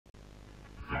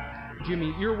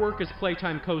Jimmy, your work as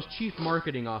Playtime Co.'s Chief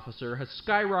Marketing Officer has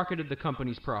skyrocketed the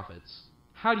company's profits.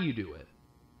 How do you do it?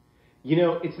 You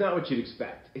know, it's not what you'd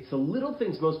expect. It's the little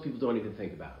things most people don't even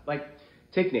think about. Like,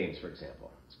 take names, for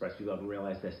example. Surprised people haven't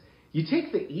realized this. You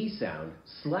take the E sound,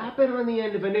 slap it on the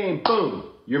end of a name,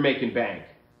 boom, you're making bank.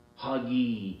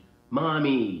 Huggy,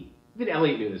 Mommy. Even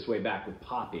Elliot knew this way back with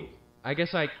Poppy. I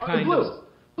guess I kind blue. of...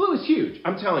 Blue is huge,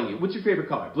 I'm telling you. What's your favorite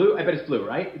color? Blue? I bet it's blue,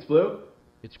 right? It's blue?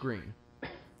 It's green.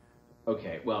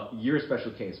 Okay, well, you're a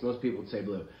special case. Most people would say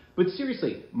blue. But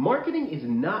seriously, marketing is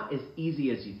not as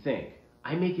easy as you think.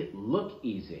 I make it look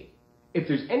easy. If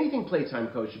there's anything Playtime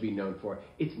Co. should be known for,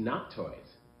 it's not toys.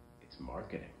 It's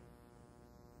marketing.